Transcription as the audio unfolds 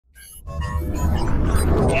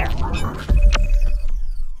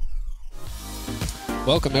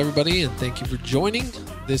Welcome, everybody, and thank you for joining.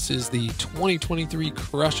 This is the 2023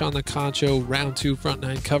 Crush on the Concho Round 2 Front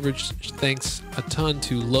 9 coverage. Thanks a ton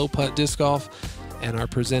to Low Putt Disc Golf and our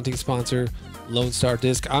presenting sponsor, Lone Star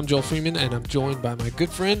Disc. I'm Joel Freeman, and I'm joined by my good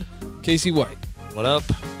friend, Casey White. What up?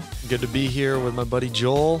 Good to be here with my buddy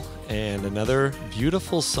Joel, and another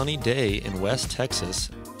beautiful sunny day in West Texas.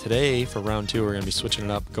 Today, for round 2, we're going to be switching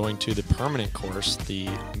it up, going to the permanent course, the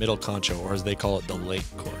Middle Concho, or as they call it, the Lake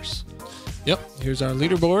Course. Yep, here's our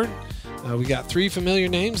leaderboard. We got 3 familiar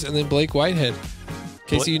names, and then Blake Whitehead.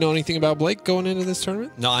 Casey, you know anything about Blake going into this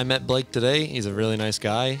tournament? No, I met Blake today. He's a really nice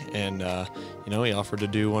guy, and you know, he offered to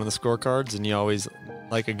do one of the scorecards, and you always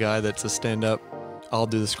like a guy that's a stand-up, I'll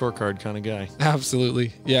do the scorecard kind of guy.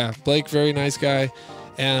 Absolutely. Yeah, Blake, very nice guy.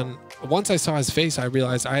 And once I saw his face, I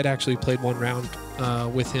realized I had actually played one round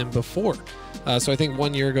with him before. So I think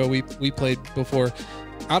 1 year ago we played before.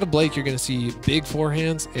 Out of Blake, you're going to see big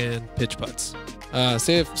forehands and pitch putts.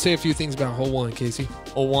 Say a few things about hole 1, Casey.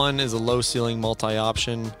 Hole 1 is a low ceiling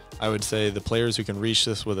multi-option. I would say the players who can reach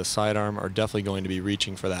this with a sidearm are definitely going to be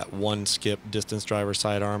reaching for that one skip distance driver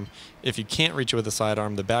sidearm. If you can't reach it with a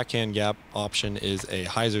sidearm, the backhand gap option is a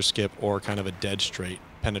hyzer skip or kind of a dead straight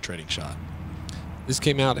penetrating shot. This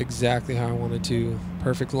came out exactly how I wanted to.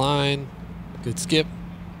 Perfect line, good skip,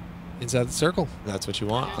 inside the circle. That's what you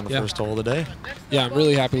want on the first hole of the day. Yeah, I'm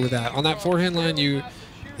really happy with that. On that forehand line,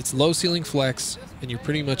 it's low ceiling flex, and you're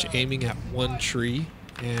pretty much aiming at one tree,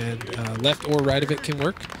 and left or right of it can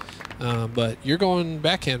work. But you're going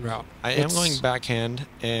backhand route. I am going backhand,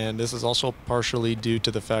 and this is also partially due to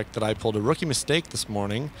the fact that I pulled a rookie mistake this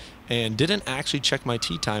morning and didn't actually check my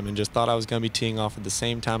tee time and just thought I was going to be teeing off at the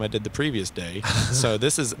same time I did the previous day. So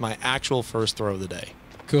this is my actual first throw of the day.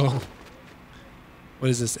 Cool. What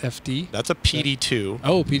is this, FD? That's a PD2.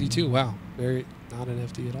 Oh, PD2. Wow. Not an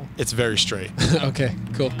FD at all. It's very straight. Okay,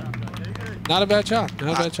 cool. Not a bad shot.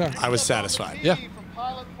 Not a bad shot. I was satisfied. Yeah.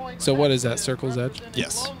 So what is that, circle's edge?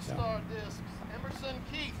 Yes. Yeah. Emerson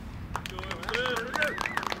Keith.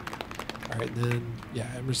 All right, then, yeah,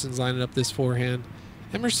 Emerson's lining up this forehand.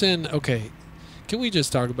 Emerson, okay, can we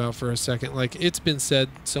just talk about for a second, like it's been said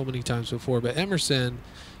so many times before, but Emerson,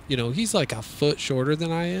 you know, he's like a foot shorter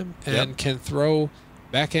than I am and can throw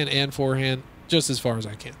backhand and forehand just as far as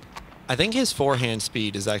I can. I think his forehand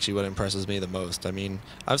speed is actually what impresses me the most. I mean,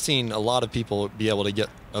 I've seen a lot of people be able to get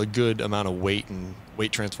a good amount of weight and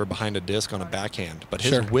weight transfer behind a disc on a backhand, but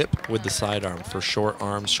his whip with the sidearm for short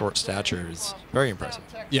arms, short stature is very impressive.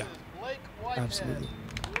 Yeah, absolutely.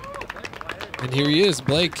 And here he is,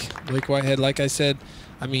 Blake Whitehead. Like I said,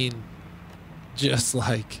 I mean, just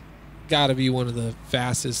like got to be one of the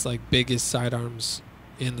fastest, like biggest sidearms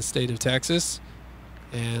in the state of Texas,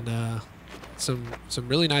 and some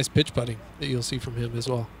really nice pitch putting that you'll see from him as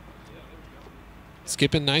well.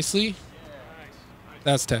 Skipping nicely.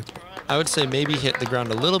 That's technical. I would say maybe hit the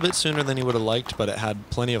ground a little bit sooner than he would have liked, but it had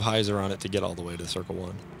plenty of hyzer on it to get all the way to circle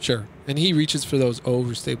 1. Sure. And he reaches for those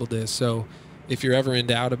overstable discs, so if you're ever in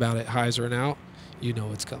doubt about it hyzering out, you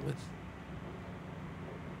know it's coming.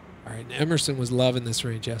 All right, and Emerson was loving this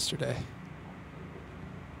range yesterday.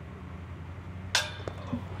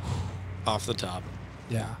 Off the top.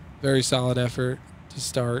 Yeah. Very solid effort to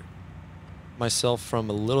start. Myself from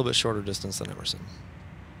a little bit shorter distance than Emerson.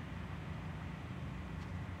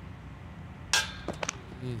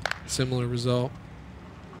 Similar result.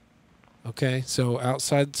 Okay, so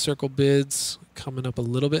outside the circle bids coming up a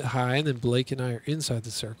little bit high, and then Blake and I are inside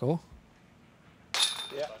the circle.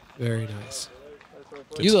 Yeah. Very nice.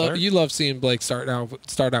 Good You love seeing Blake start out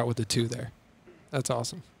with the 2 there. That's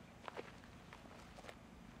awesome.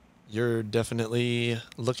 You're definitely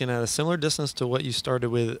looking at a similar distance to what you started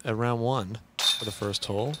with at round 1 for the first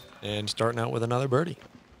hole, and starting out with another birdie.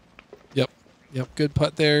 Yep. Good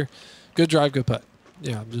putt there. Good drive, good putt.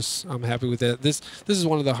 Yeah, I'm happy with that. This is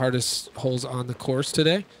one of the hardest holes on the course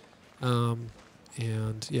today, and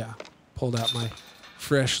yeah, pulled out my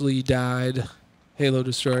freshly dyed Halo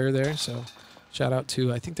Destroyer there. So shout out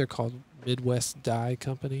to, I think they're called Midwest Dye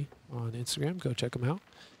Company on Instagram. Go check them out.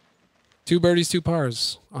 2 birdies, 2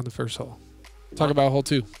 pars on the first hole. Talk about hole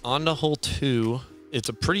 2. On to hole 2, it's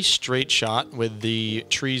a pretty straight shot with the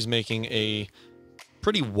trees making a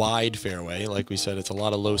pretty wide fairway. Like we said, it's a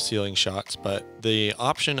lot of low ceiling shots, but the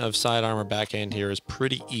option of sidearm or backhand here is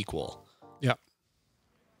pretty equal. Yep.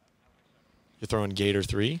 You're throwing Gator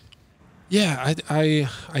 3? Yeah,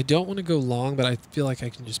 I don't want to go long, but I feel like I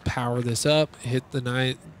can just power this up, hit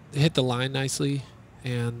the line nicely,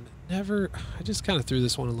 and I just kind of threw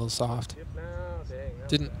this one a little soft.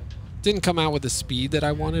 Didn't come out with the speed that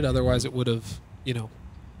I wanted. Otherwise, it would have, you know,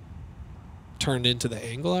 turned into the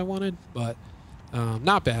angle I wanted. But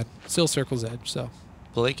not bad. Still circle's edge. So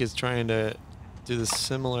Blake is trying to do the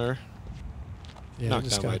similar. Yeah, Knocked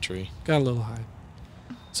just down by a tree. got a little high.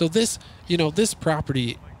 So this, this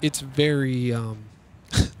property, it's very,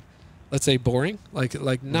 let's say, boring.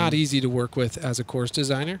 Like not easy to work with as a course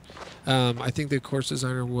designer. I think the course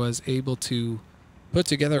designer was able to put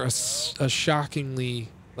together a shockingly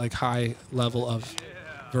like high level of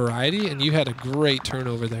variety, and you had a great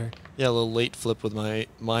turnover there. Yeah, a little late flip with my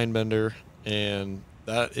mind bender, and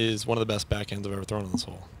that is one of the best backhands I've ever thrown on this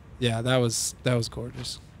hole. Yeah, that was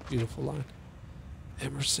gorgeous. Beautiful line.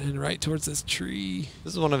 Emerson right towards this tree.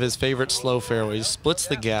 This is one of his favorite slow fairways. Splits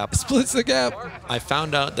the gap. Splits the gap. I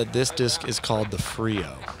found out that this disc is called the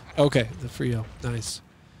Frio. Okay, the Frio. Nice.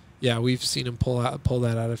 Yeah, we've seen him pull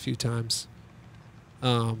that out a few times.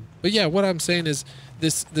 But yeah, what I'm saying is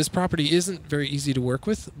this property isn't very easy to work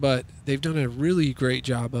with, but they've done a really great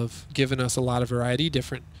job of giving us a lot of variety,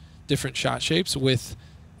 different shot shapes with,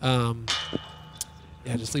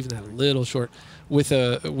 just leaving that a little short, with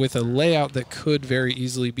a layout that could very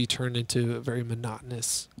easily be turned into a very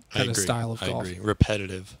monotonous kind of style of golf. I agree.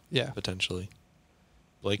 Repetitive. Yeah. Potentially.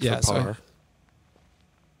 Blake Yeah, for par.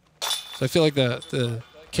 So I feel like the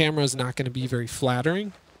camera is not going to be very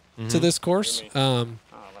flattering to this course.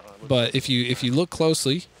 But if you look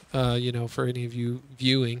closely, for any of you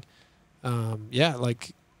viewing,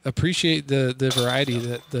 appreciate the variety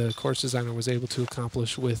that the course designer was able to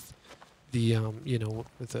accomplish with the,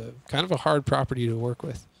 with a kind of a hard property to work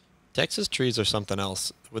with. Texas trees are something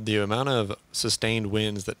else. With the amount of sustained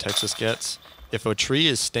winds that Texas gets, if a tree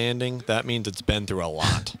is standing, that means it's been through a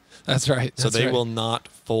lot. That's right. So they will not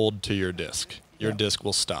fold to your disc. Your disc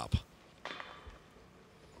will stop.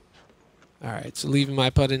 All right, so leaving my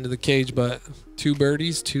putt into the cage, but 2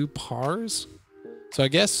 birdies, 2 pars. So I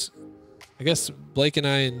guess Blake and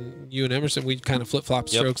I and you and Emerson, we kind of flip-flop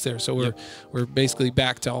strokes there. So we're basically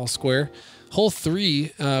back to all square. Hole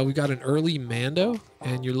 3, we got an early Mando,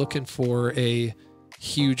 and you're looking for a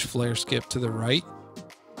huge flare skip to the right.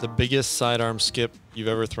 The biggest sidearm skip you've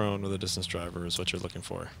ever thrown with a distance driver is what you're looking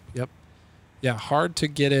for. Yep. Yeah, hard to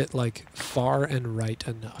get it like far and right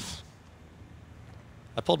enough.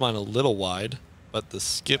 I pulled mine a little wide, but the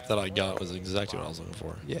skip that I got was exactly what I was looking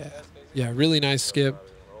for. Yeah, really nice skip,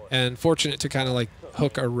 and fortunate to kind of like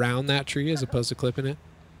hook around that tree as opposed to clipping it.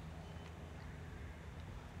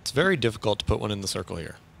 It's very difficult to put one in the circle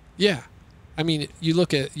here. Yeah, I mean, you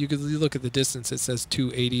look at the distance. It says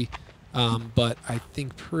 280, but I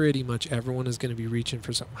think pretty much everyone is going to be reaching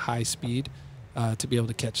for some high speed to be able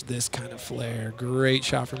to catch this kind of flare. Great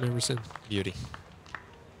shot from Emerson. Beauty.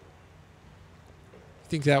 I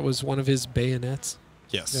think that was one of his bayonets.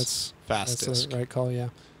 Yes. That's fastest. the right call. Yeah.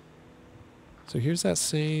 So here's that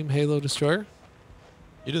same Halo Destroyer.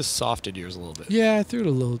 You just softed yours a little bit. Yeah, I threw it a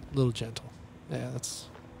little gentle. Yeah, that's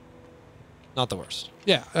not the worst.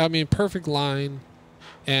 Yeah, I mean, perfect line,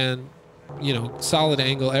 and solid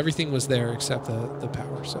angle. Everything was there except the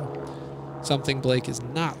power. So something Blake is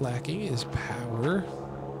not lacking is power.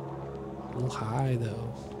 A little high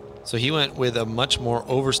though. So he went with a much more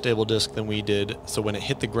overstable disc than we did. So when it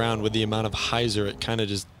hit the ground with the amount of hyzer, it kind of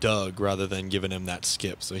just dug rather than giving him that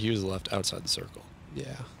skip. So he was left outside the circle.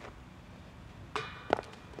 Yeah.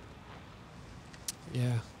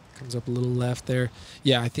 Yeah. Comes up a little left there.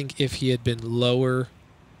 Yeah, I think if he had been lower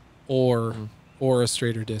or a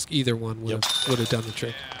straighter disc, either one would have done the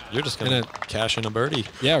trick. You're just going to cash in a birdie.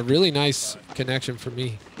 Yeah, really nice connection for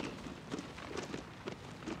me.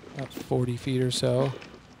 About 40 feet or so.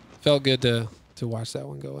 Felt good to watch that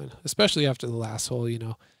one go in, especially after the last hole,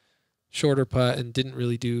 shorter putt and didn't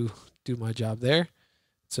really do my job there.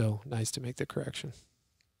 So nice to make the correction.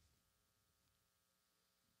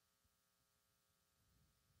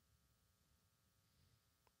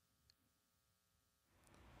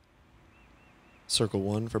 Circle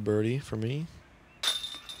 1 for birdie for me.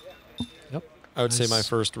 Yep. I would say my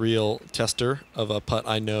first real tester of a putt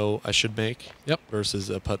I know I should make. Yep. Versus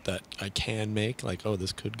a putt that I can make, like, oh,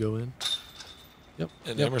 this could go in. Yep.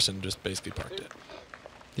 And Emerson just basically parked it.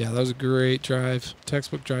 Yeah, that was a great drive.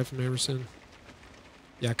 Textbook drive from Emerson.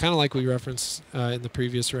 Yeah, kind of like we referenced in the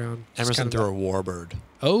previous round. Emerson threw a warbird.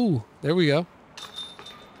 Oh, there we go.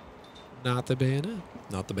 Not the bayonet.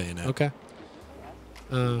 Not the bayonet. Okay.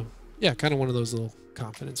 Yeah, kind of one of those little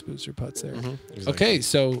confidence booster putts there. Exactly. Okay,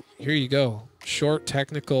 so here you go. Short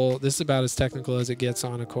technical. This is about as technical as it gets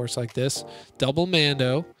on a course like this. Double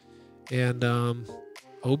Mando. And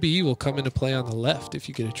OB will come into play on the left if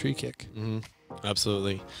you get a tree kick.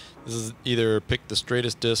 Absolutely. This is either pick the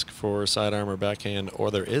straightest disc for sidearm or backhand, or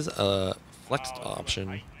there is a flexed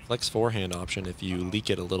option flex forehand option if you leak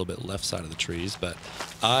it a little bit left side of the trees, but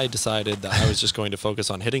I decided that I was just going to focus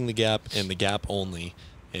on hitting the gap and the gap only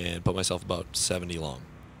and put myself about 70 long.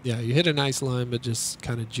 Yeah, you hit a nice line, but just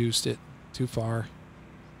kind of juiced it too far.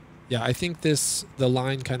 Yeah, I think the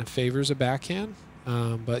line kind of favors a backhand,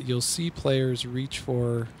 but you'll see players reach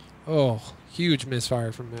for, huge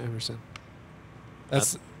misfire from Emerson.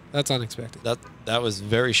 That's unexpected. That was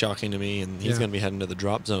very shocking to me, and he's going to be heading to the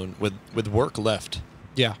drop zone with work left.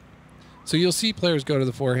 Yeah. So you'll see players go to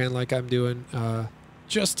the forehand like I'm doing,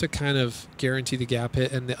 just to kind of guarantee the gap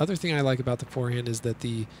hit. And the other thing I like about the forehand is that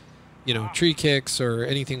the, tree kicks or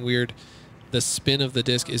anything weird, the spin of the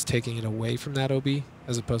disc is taking it away from that OB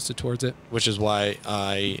as opposed to towards it. Which is why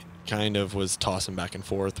I kind of was tossing back and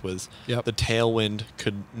forth. Was the tailwind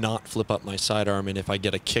could not flip up my sidearm, and if I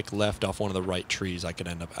get a kick left off one of the right trees, I could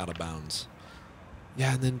end up out of bounds.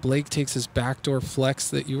 Yeah, and then Blake takes his backdoor flex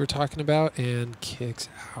that you were talking about and kicks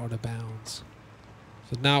out of bounds.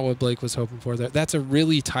 So not what Blake was hoping for there. That's a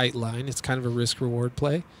really tight line. It's kind of a risk-reward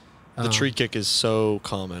play. The tree kick is so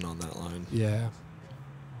common on that line. Yeah.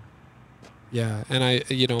 Yeah,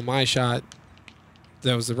 and my shot,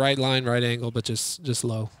 that was the right line, right angle, but just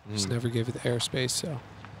low. Just never gave it the airspace.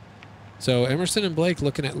 So Emerson and Blake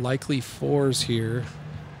looking at likely fours here.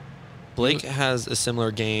 Blake has a similar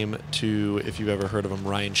game to, if you've ever heard of him,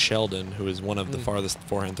 Ryan Sheldon, who is one of the farthest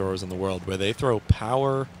forehand throwers in the world, where they throw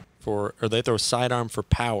they throw sidearm for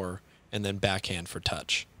power and then backhand for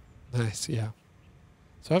touch. Nice, yeah.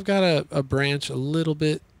 So I've got a branch a little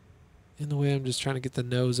bit in the way. I'm just trying to get the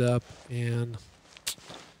nose up and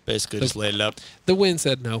basically just laid it up. The wind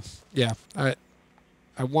said no. Yeah, I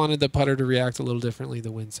wanted the putter to react a little differently.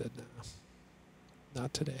 The wind said no.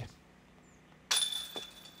 Not today.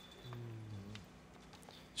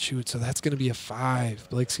 Shoot, so that's going to be a 5.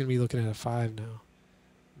 Blake's going to be looking at a 5 now.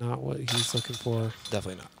 Not what he's looking for.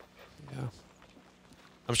 Definitely not. Yeah.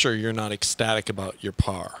 I'm sure you're not ecstatic about your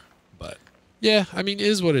par, but... Yeah, I mean, it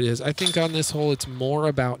is what it is. I think on this hole, it's more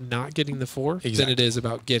about not getting the 4 than it is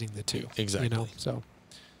about getting the 2. Exactly. So...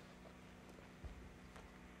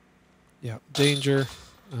 Yeah, danger,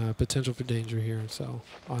 potential for danger here. So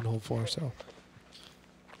on hole 4, so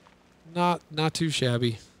not too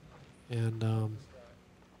shabby, and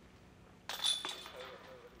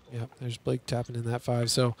yeah, there's Blake tapping in that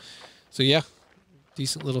 5. So yeah,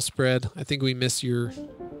 decent little spread. I think we missed your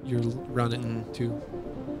run it too.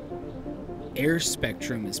 Air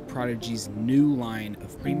Spectrum is Prodigy's new line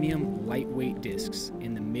of premium lightweight discs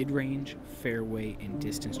in the mid-range, fairway, and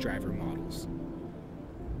distance driver models.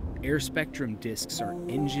 Air Spectrum discs are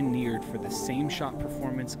engineered for the same shot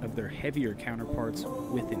performance of their heavier counterparts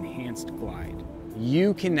with enhanced glide.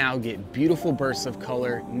 You can now get beautiful bursts of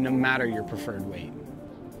color no matter your preferred weight.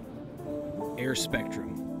 Air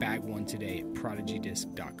Spectrum, bag one today at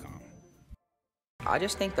prodigydisc.com. I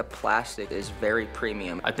just think the plastic is very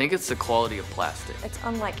premium. I think it's the quality of plastic. It's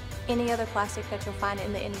unlike any other plastic that you'll find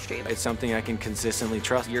in the industry. It's something I can consistently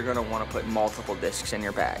trust. You're going to want to put multiple discs in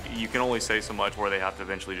your bag. You can only say so much where they have to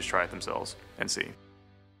eventually just try it themselves and see.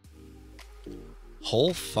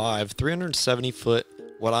 Hole 5, 370-foot,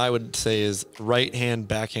 what I would say is right-hand,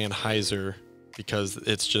 backhand hyzer, because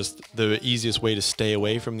it's just the easiest way to stay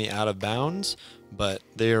away from the out of bounds. But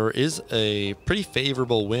there is a pretty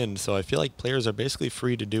favorable wind, so I feel like players are basically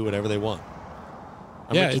free to do whatever they want.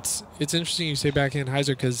 It's interesting you say backhand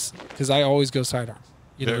hyzer because I always go sidearm,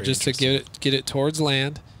 just to get it towards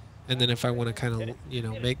land, and then if I want to kind of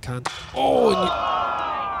make contact. Oh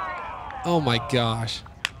my gosh!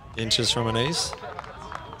 Inches from an ace.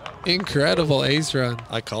 Incredible ace run.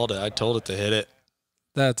 I called it. I told it to hit it.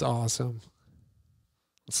 That's awesome.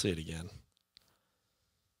 Let's see it again.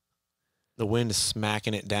 The wind is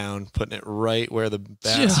smacking it down, putting it right where the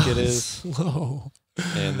basket is. Slow.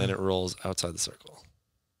 And then it rolls outside the circle.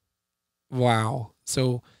 Wow.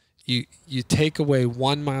 So you take away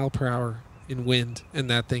 1 mile per hour in wind, and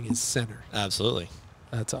that thing is center. Absolutely.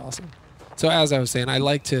 That's awesome. So as I was saying, I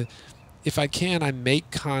like to, if I can, I make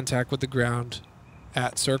contact with the ground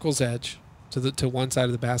at circle's edge to one side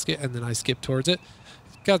of the basket, and then I skip towards it.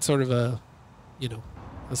 Got sort of a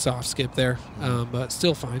soft skip there, but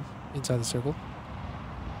still fine. Inside the circle.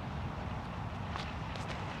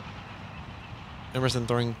 Emerson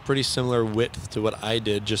throwing pretty similar width to what I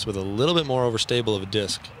did, just with a little bit more overstable of a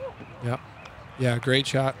disc. Yep. Yeah, great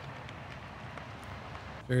shot.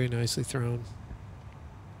 Very nicely thrown.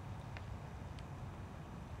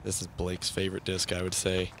 This is Blake's favorite disc, I would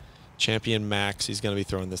say. Champion Max, he's going to be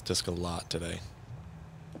throwing this disc a lot today.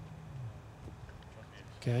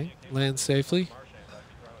 Okay, lands safely.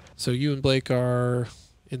 So you and Blake are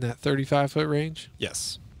in that 35-foot range?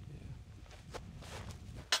 Yes.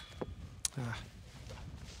 Ah.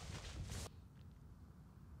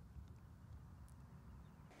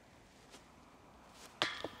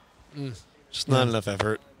 Just not enough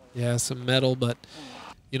effort. Yeah, some metal, but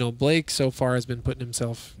you know, Blake so far has been putting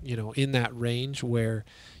himself, you know, in that range where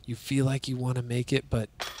you feel like you want to make it, but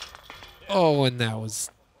oh, and that was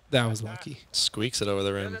lucky. Squeaks it over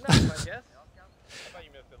the rim.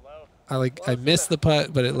 I missed the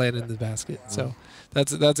putt, but it landed in the basket. So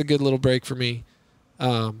that's a good little break for me.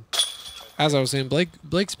 As I was saying,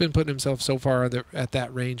 Blake's been putting himself so far at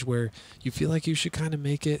that range where you feel like you should kind of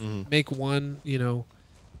make it, make one, you know,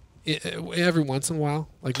 every once in a while,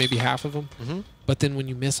 like maybe half of them. But then when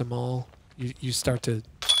you miss them all, you start to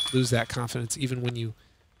lose that confidence, even when you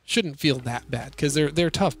shouldn't feel that bad because they're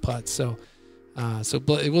tough putts. So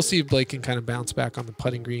we'll see if Blake can kind of bounce back on the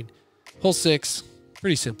putting green. Hole 6,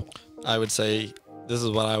 pretty simple. I would say this is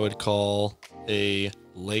what I would call a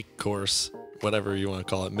lake course, whatever you want to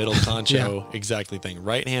call it, middle Concho, exactly thing.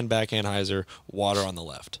 Right hand, backhand hyzer, water on the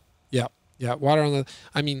left. Yeah, water on the.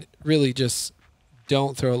 I mean, really, just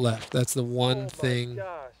don't throw it left. That's the one thing.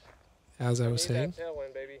 As I was saying.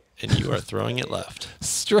 And you are throwing it left.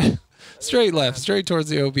 Straight left, straight towards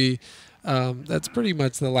the OB. That's pretty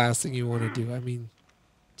much the last thing you want to do. I mean,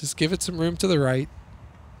 just give it some room to the right.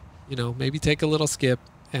 You know, maybe take a little skip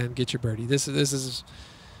and get your birdie. This is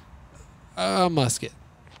a musket.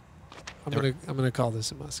 I'm gonna call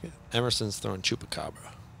this a musket. Emerson's throwing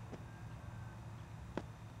chupacabra.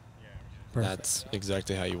 Perfect. That's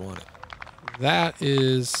exactly how you want it. That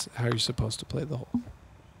is how you're supposed to play the hole.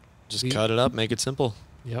 Just cut it up, make it simple.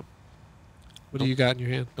 Yep. What do you got in your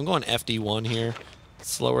hand? I'm going FD1 here. It's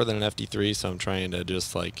slower than an FD3, so I'm trying to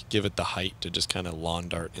just like give it the height to just kind of lawn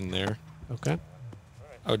dart in there. Okay.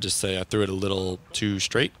 I would just say I threw it a little too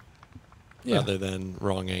straight rather than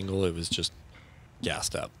wrong angle. It was just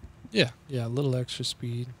gassed up. Yeah, a little extra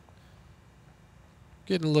speed.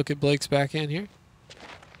 Getting a look at Blake's backhand here.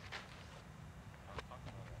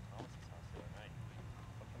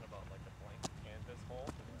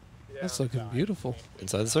 That's looking beautiful.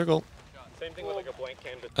 Inside the circle. Same thing with like a blank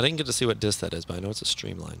canvas. I didn't get to see what disc that is, but I know it's a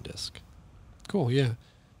streamlined disc. Cool, yeah.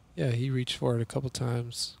 Yeah, he reached for it a couple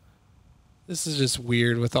times. This is just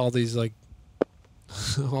weird with all these like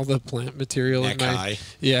all the plant material in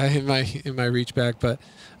my reach back, but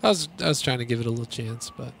I was trying to give it a little chance,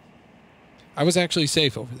 but I was actually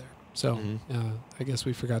safe over there. So I guess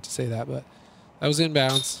we forgot to say that, but that was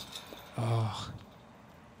inbounds. Oh,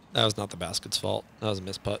 that was not the basket's fault. That was a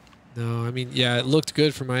missed putt. No, I mean, yeah, it looked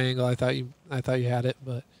good from my angle. I thought you had it,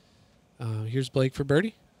 but here's Blake for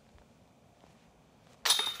birdie.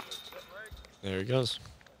 There he goes.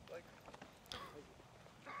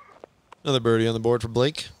 Another birdie on the board for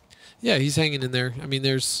Blake. Yeah, he's hanging in there. I mean,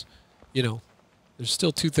 there's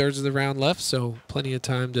still 2/3 of the round left, so plenty of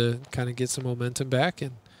time to kind of get some momentum back,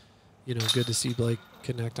 and good to see Blake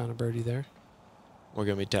connect on a birdie there. We're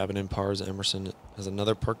gonna be tapping in pars. Emerson has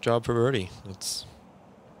another perk job for birdie. That's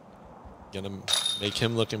gonna make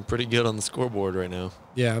him looking pretty good on the scoreboard right now.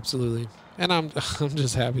 Yeah, absolutely. And I'm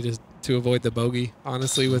just happy to avoid the bogey.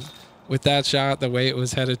 Honestly, with that shot, the way it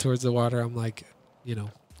was headed towards the water, I'm like,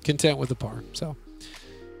 content with the par. So,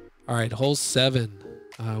 all right, hole 7.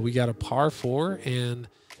 We got a par 4, and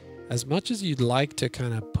as much as you'd like to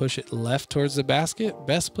kind of push it left towards the basket,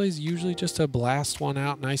 best play is usually just to blast one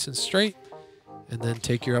out nice and straight, and then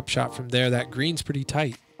take your upshot from there. That green's pretty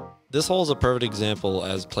tight. This hole is a perfect example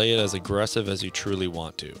as play it as aggressive as you truly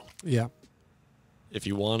want to. Yeah. If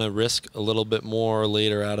you want to risk a little bit more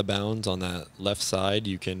later out of bounds on that left side,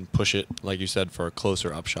 you can push it, like you said, for a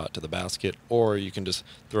closer upshot to the basket, or you can just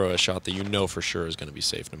throw a shot that you know for sure is going to be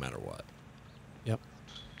safe no matter what. Yep.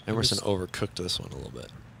 Emerson overcooked this one a little bit.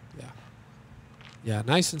 Yeah. Yeah,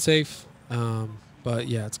 nice and safe. But,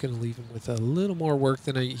 yeah, it's going to leave him with a little more work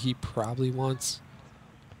than he probably wants.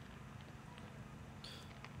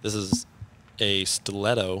 This is a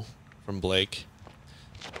stiletto from Blake.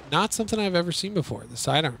 Not something I've ever seen before, the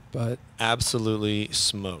sidearm, but... Absolutely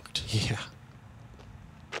smoked. Yeah.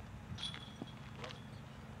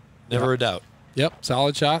 Never a doubt. Yep,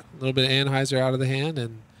 solid shot. A little bit of Anheuser out of the hand,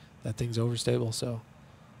 and that thing's overstable. So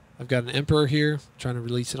I've got an Emperor here, trying to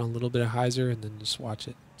release it on a little bit of hyzer, and then just watch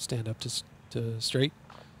it stand up to straight,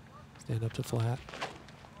 stand up to flat.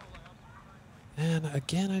 And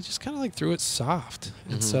again, I just kind of threw it soft.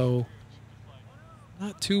 And so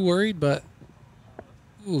not too worried, but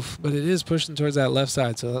but it is pushing towards that left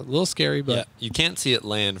side. So a little scary, but you can't see it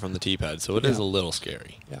land from the tee pad, so it is a little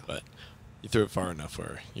scary. Yeah. But you threw it far enough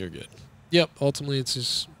where you're good. Yep. Ultimately,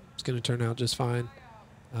 it's going to turn out just fine.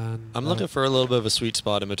 And, I'm looking for a little bit of a sweet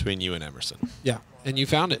spot in between you and Emerson. Yeah, and you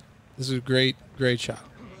found it. This is a great shot.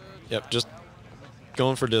 Yep, just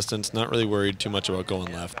going for distance, not really worried too much about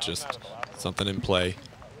going left, just something in play.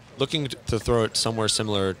 Looking to throw it somewhere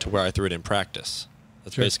similar to where I threw it in practice.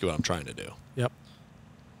 That's basically what I'm trying to do. Yep.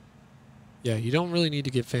 Yeah, you don't really need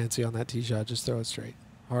to get fancy on that tee shot. Just throw it straight.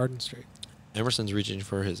 Hard and straight. Emerson's reaching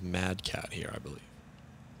for his Mad Cat here, I believe.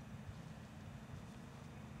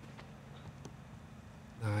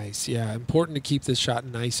 Nice. Yeah, important to keep this shot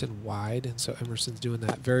nice and wide, and so Emerson's doing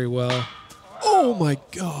that very well. Oh, my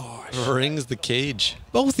gosh. Rings the cage.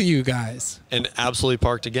 Both of you guys. And absolutely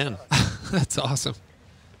parked again. That's awesome.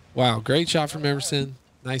 Wow, great shot from Emerson.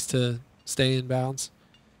 Nice to stay in bounds.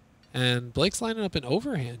 And Blake's lining up an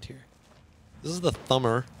overhand here. This is the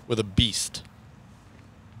thumber with a beast.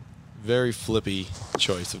 Very flippy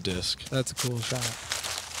choice of disc. That's a cool shot.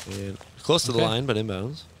 And close to the line, but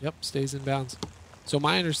inbounds. Yep, stays in bounds. So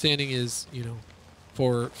my understanding is, you know,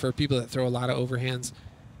 for people that throw a lot of overhands,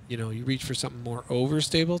 you know, you reach for something more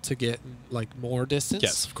overstable to get like more distance.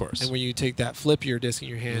 Yes, of course. And when you take that flippier disc in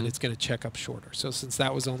your hand, it's going to check up shorter. So since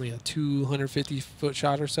that was only a 250-foot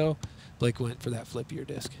shot or so, Blake went for that flippier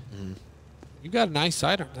disc. You got a nice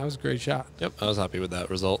sidearm. That was a great shot. Yep, I was happy with that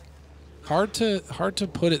result. Hard to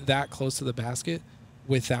put it that close to the basket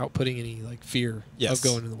without putting any like fear of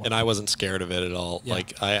going in the water. And I wasn't scared of it at all. Yeah.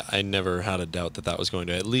 Like I never had a doubt that that was going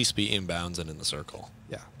to at least be inbounds and in the circle.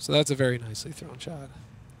 Yeah, so that's a very nicely thrown shot.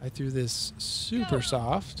 I threw this super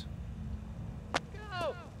soft.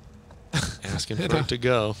 Asking for it to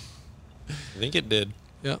go. I think it did.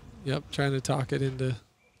 Yep, trying to talk it into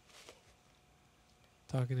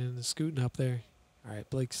scooting up there. All right,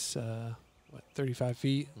 Blake's 35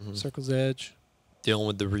 feet, circle's edge. Dealing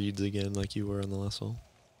with the reads again like you were on the last hole.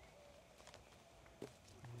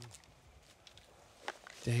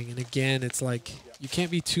 Dang, and again, it's like you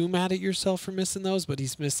can't be too mad at yourself for missing those, but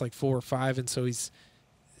he's missed like 4 or 5, and so he's,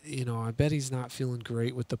 you know, I bet he's not feeling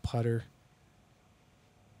great with the putter.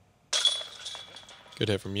 Good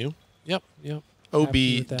hit from you. Yep. OB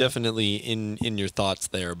definitely in your thoughts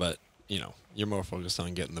there, but you know you're more focused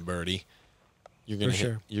on getting the birdie.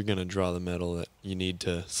 You're gonna draw the medal that you need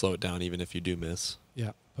to slow it down, even if you do miss.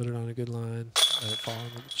 Yeah, put it on a good line. Let it fall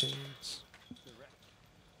into the chains.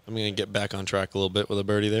 I'm gonna get back on track a little bit with a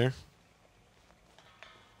birdie there.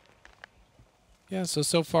 Yeah,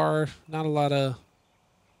 so far not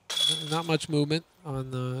much movement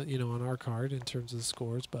on the on our card in terms of the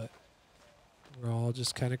scores, but we're all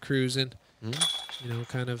just kind of cruising.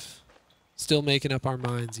 Kind of still making up our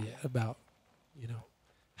minds yet about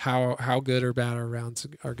how good or bad our rounds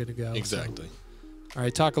are going to go. Exactly. So, all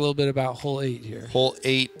right, talk a little bit about hole 8 here. Hole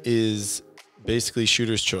 8 is basically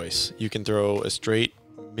shooter's choice. You can throw a straight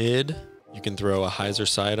mid, you can throw a hyzer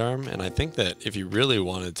sidearm, and I think that if you really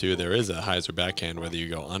wanted to, there is a hyzer backhand, whether you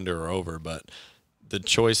go under or over, but the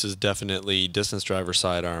choice is definitely distance driver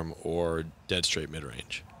sidearm or dead straight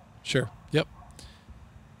mid-range. Sure. Yep.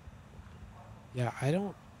 Yeah,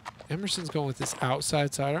 Emerson's going with this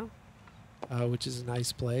outside sidearm, which is a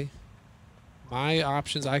nice play. My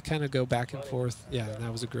options, I kind of go back and forth. Yeah, and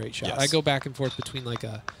that was a great shot. Yes. I go back and forth between like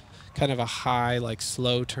a kind of a high, like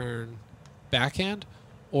slow turn backhand,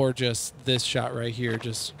 or just this shot right here,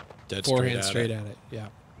 just dead forehand straight at it. Yeah.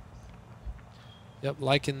 Yep,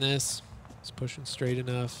 liking this. It's pushing straight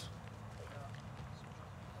enough.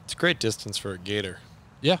 It's a great distance for a gator.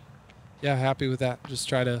 Yeah. Yeah, happy with that. Just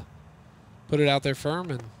try to put it out there firm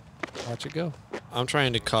and watch it go. I'm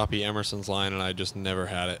trying to copy Emerson's line, and I just never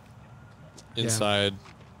had it. Inside,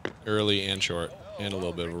 early and short, and a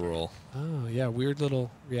little bit of a roll. Oh, yeah, weird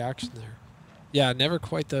little reaction there. Yeah, never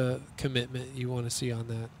quite the commitment you want to see on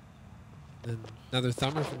that. Then another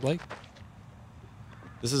thumber from Blake.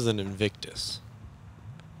 This is an Invictus.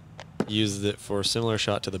 He uses it for a similar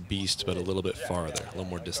shot to the Beast, but a little bit farther, a little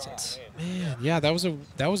more distance. Man, yeah, that was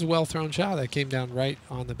a well thrown shot that came down right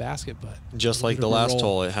on the basket, but just like the last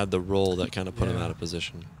hole, it had the roll that kind of put him out of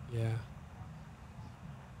position. Yeah.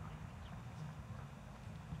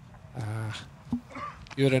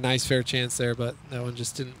 You had a nice fair chance there, but that one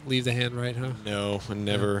just didn't leave the hand right, huh? No,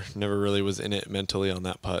 never really was in it mentally on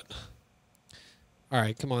that putt. All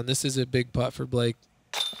right, come on. This is a big putt for Blake.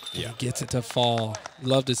 Yeah. He gets it to fall.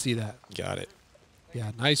 Love to see that. Got it.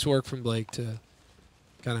 Yeah, nice work from Blake to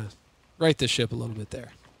kind of right the ship a little bit there.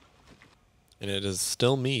 And it is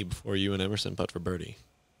still me before you and Emerson putt for birdie.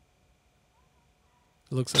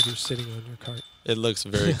 It looks like you're sitting on your cart. It looks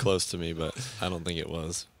very close to me, but I don't think it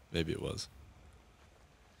was. Maybe it was.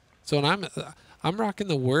 So and I'm rocking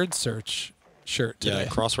the word search shirt today. Yeah,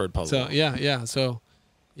 crossword puzzle. So yeah. So,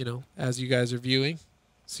 as you guys are viewing,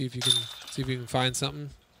 see if you can find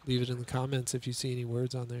something. Leave it in the comments if you see any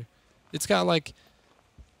words on there. It's got like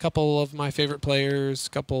couple of my favorite players,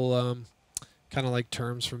 couple kind of like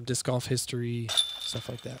terms from disc golf history, stuff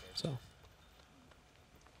like that. So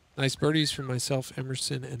nice birdies from myself,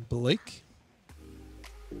 Emerson, and Blake.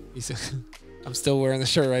 I'm still wearing the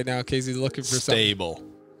shirt right now in case he's looking for Stable.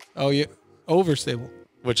 something. Oh, yeah. Overstable.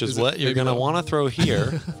 Which is what you're going to want to throw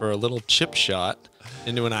here for a little chip shot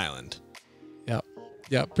into an island. Yeah.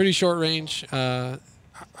 Yeah, pretty short range. I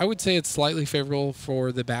would say it's slightly favorable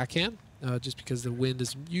for the backhand, just because the wind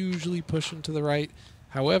is usually pushing to the right.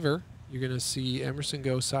 However, you're going to see Emerson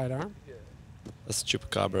go sidearm. That's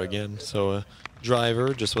Chupacabra again. So a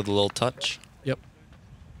driver just with a little touch. Yep.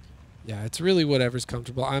 Yeah, it's really whatever's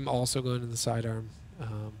comfortable. I'm also going to the sidearm.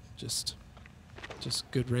 Just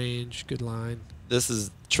good range, good line. This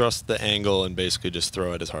is trust the angle and basically just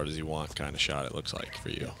throw it as hard as you want kind of shot, it looks like, for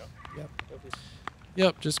you.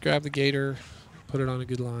 Yep, just grab the gator, put it on a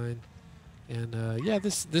good line. And, yeah,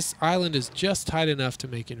 this island is just tight enough to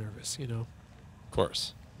make you nervous, you know. Of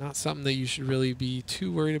course. Not something that you should really be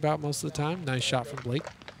too worried about most of the time. Nice shot from Blake.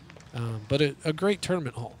 But a great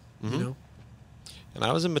tournament hole, you know. And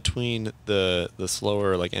I was in between the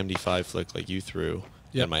slower, like, MD5 flick like you threw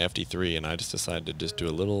and my FD3, and I just decided to just do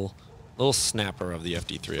a little snapper of the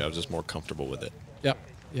FD3. I was just more comfortable with it. Yep.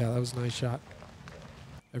 Yeah, that was a nice shot.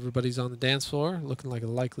 Everybody's on the dance floor, looking like a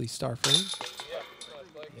likely star frame.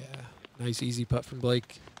 Yeah, nice easy putt from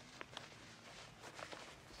Blake.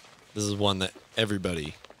 This is one that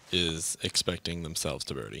everybody is expecting themselves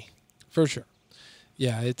to birdie. For sure.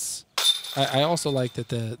 Yeah, it's. I also like that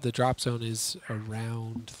the drop zone is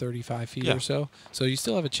around 35 feet or so, so you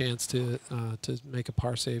still have a chance to make a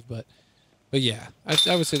par save. But yeah,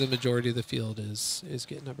 I would say the majority of the field is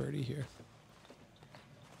getting a birdie here.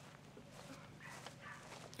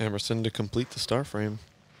 Emerson to complete the star frame.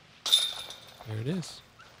 There it is.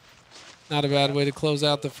 Not a bad way to close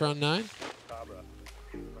out the front nine.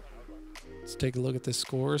 Let's take a look at the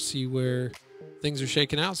score, see where things are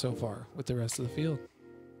shaking out so far with the rest of the field.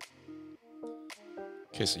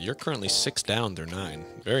 Okay, so you're currently 6 down through 9.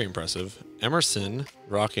 Very impressive. Emerson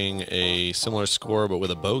rocking a similar score but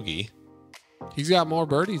with a bogey. He's got more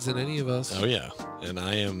birdies than any of us. Oh, yeah. And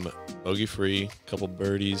I am bogey-free, couple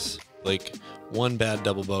birdies. Like, one bad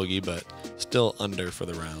double bogey, but still under for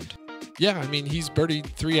the round. Yeah, I mean, he's birdied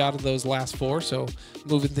 3 out of those last 4, so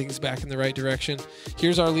moving things back in the right direction.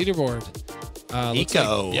 Here's our leaderboard.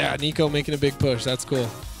 Nico. Like, yeah, Nico making a big push. That's cool.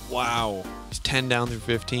 Wow. He's 10 down through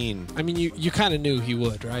 15. I mean, you kind of knew he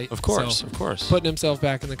would, right? Of course, so, of course. Putting himself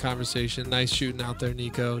back in the conversation. Nice shooting out there,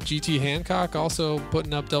 Nico. GT Hancock also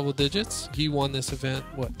putting up double digits. He won this event,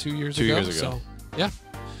 what, 2 years ago? 2 years ago. So, yeah.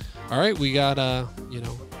 All right, we got,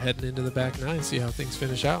 heading into the back nine, see how things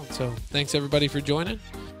finish out. So thanks, everybody, for joining.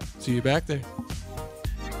 See you back there.